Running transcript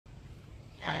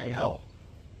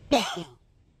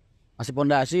Masih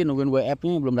pondasi, nungguin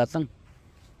WF-nya belum datang.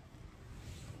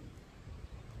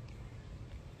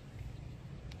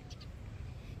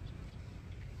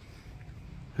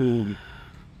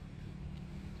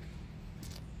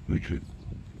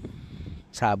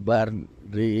 Sabar,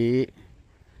 Dri.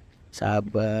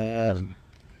 Sabar.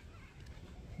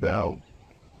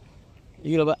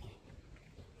 Iya, Pak.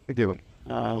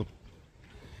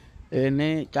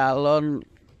 Ini calon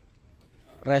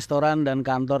restoran dan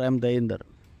kantor MTI Inter.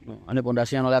 Ini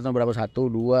pondasinya lihat berapa? 1,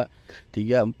 2,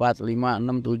 3, 4, 5,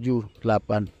 6, 7,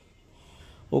 8.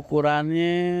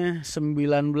 Ukurannya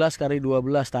 19 kali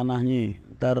 12 tanahnya.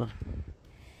 Ntar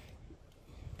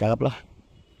cakep lah.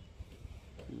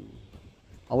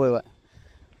 Oh Pak,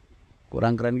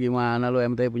 kurang keren gimana lu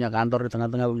MTI punya kantor di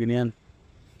tengah-tengah beginian.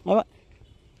 Apa?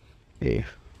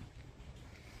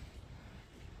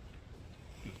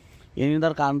 Ini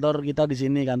ntar kantor kita di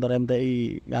sini, kantor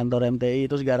MTI. Kantor MTI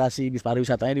itu garasi bis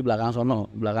pariwisatanya di belakang sono.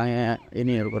 Belakangnya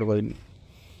ini ruko-ruko ini.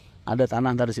 Ada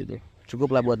tanah ntar di situ.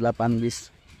 Cukup lah buat 8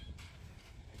 bis.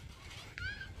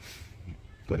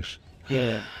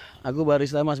 Yeah. Aku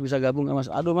barista Mas, bisa gabung nggak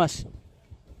Mas? Aduh Mas.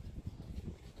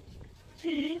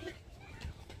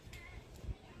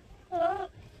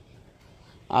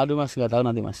 Aduh Mas, nggak tahu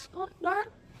nanti Mas.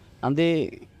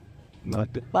 Nanti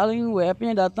paling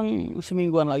WF-nya datang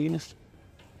semingguan lagi Mas.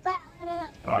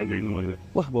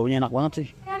 Wah baunya enak banget sih.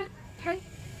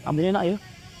 Ambilnya enak ya.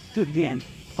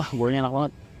 Wah baunya enak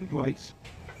banget.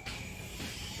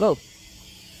 Loh.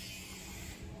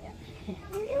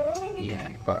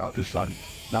 Yeah, but I'll just son.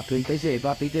 Nothing they say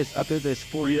about this, after this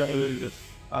 4 years.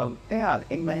 Yeah,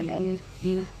 England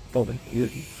is open.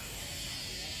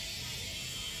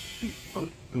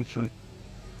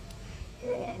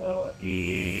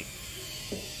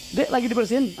 Dek lagi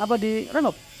dibersihin apa di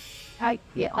renov?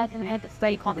 Yeah, I can have to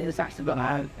stay on the section, but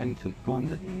I And to go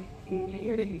on the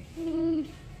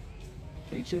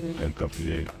and up to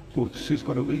there. Oh, she's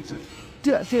got a reason.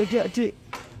 Dek.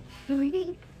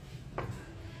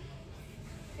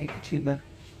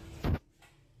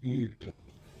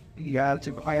 Yeah, to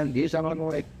buy on this, I'm going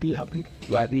to be happy.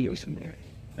 Gladly or something.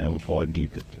 And we'll probably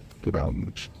need it to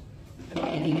balance.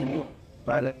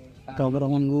 But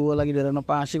Tongkrongan gue lagi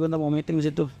direnovasi, gue ntar mau meeting di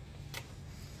situ.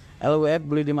 LWF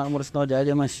beli di Makmur Snoja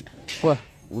aja Mas. Wah,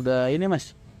 udah ini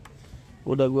Mas.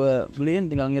 Udah gue beliin,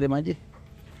 tinggal ngirim aja.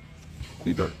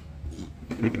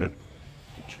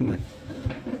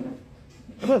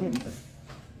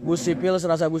 Bus sipil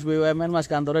serasa bus BUMN Mas,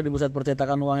 kantornya di Pusat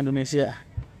Percetakan Uang Indonesia.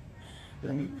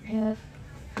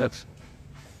 that's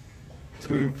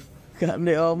true. Gak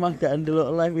ande omah, gak ande lo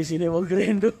live di sini mau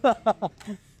gerindu.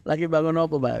 Lagi bangun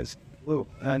apa Mas? Oh,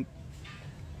 and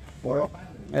boy,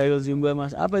 Ayo Zumba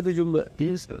Mas, apa itu Zumba?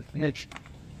 here's the edge.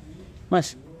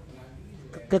 Mas,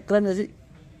 keren gak sih?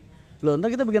 Loh,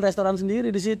 ntar kita bikin restoran sendiri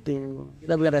di situ.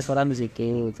 Kita bikin restoran di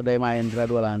situ, kedai Mahendra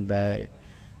 2 lantai.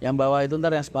 Yang bawah itu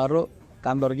ntar yang separuh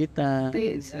kantor kita.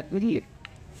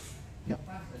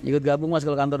 Ikut gabung Mas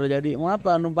kalau kantor udah jadi. Mau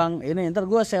apa? Numpang ini, ntar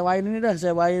gua sewain ini dah,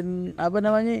 sewain apa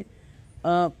namanya?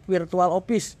 Virtual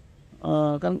office.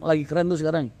 Kan lagi keren tuh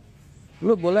sekarang.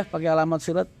 Lu boleh pakai alamat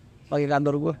surat, pakai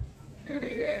kantor gua.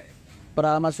 Per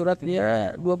alamat surat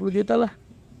ya 20 juta lah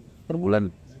per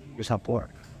bulan. Your support.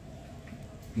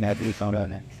 Never found out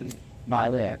that. by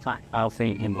the I'll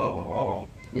think him.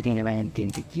 You think about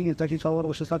anything? You tadi soal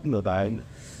was talking about.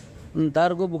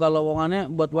 Ntar gue buka lowongannya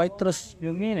buat waitress.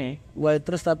 Yang ini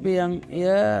Waitress tapi yang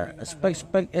ya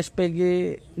spek-spek SPG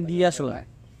Dias lah.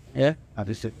 Ya.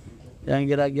 Habis itu.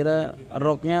 Yang kira-kira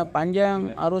roknya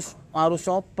panjang, harus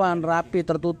sopan, rapi,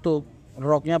 tertutup.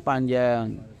 Roknya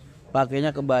panjang, pakainya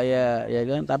kebaya, ya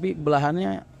kan. Tapi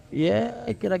belahannya ya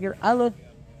kira-kira alur.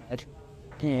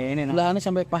 ini Belahannya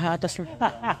sampai paha atas.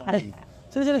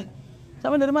 Sini.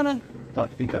 Sampai dari mana?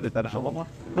 Tapi tidak ada apa-apa.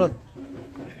 Bro,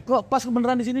 kok pas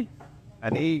kebenaran di sini?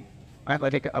 Ini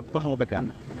apa mau pegang?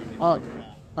 Oh,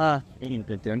 Ini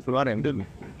jangan keluar yang dulu.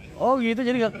 oh gitu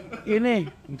jadi gak ini.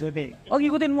 Oh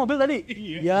ngikutin mobil tadi?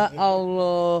 Ya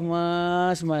Allah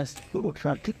mas.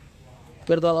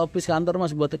 Virtual office kantor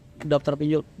mas buat daftar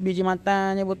pinjol. Biji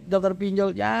matanya buat daftar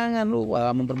pinjol. Jangan lu, wah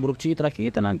memperburuk citra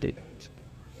kita nanti.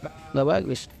 Gak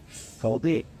bagus.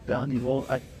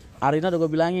 Arina udah gue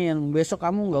bilangin, besok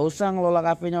kamu nggak usah ngelola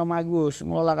kafenya Om Agus,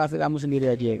 ngelola kafe kamu sendiri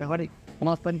aja. Kenapa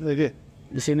nih?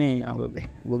 Di sini,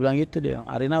 gue bilang gitu dia.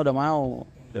 Arina udah mau.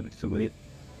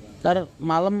 Ntar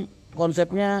malam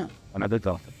konsepnya Mana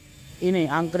tuh? ini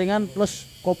angkringan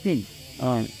plus kopi.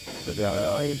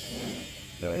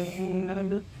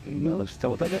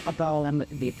 Tahu tadi atau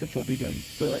di itu kopi kan?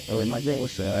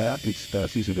 Saya bisa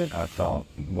atau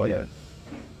bayar.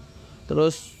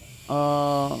 Terus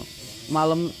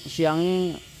malam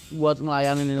siangnya buat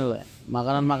ngelayanin ini loh,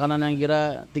 makanan-makanan yang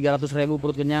kira 300.000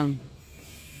 perut kenyang.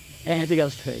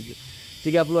 300.000,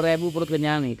 30.000 perut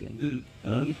kenyang nih.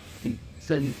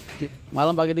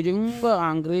 Malam pakai DJ enggak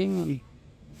angkring.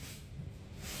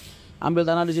 Ambil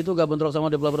tanah di situ, gak bentrok sama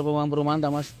developer pengembang perumahan,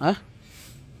 tak mas? Hah?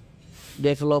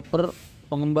 Developer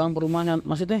pengembang perumahan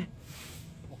maksudnya?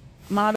 Mana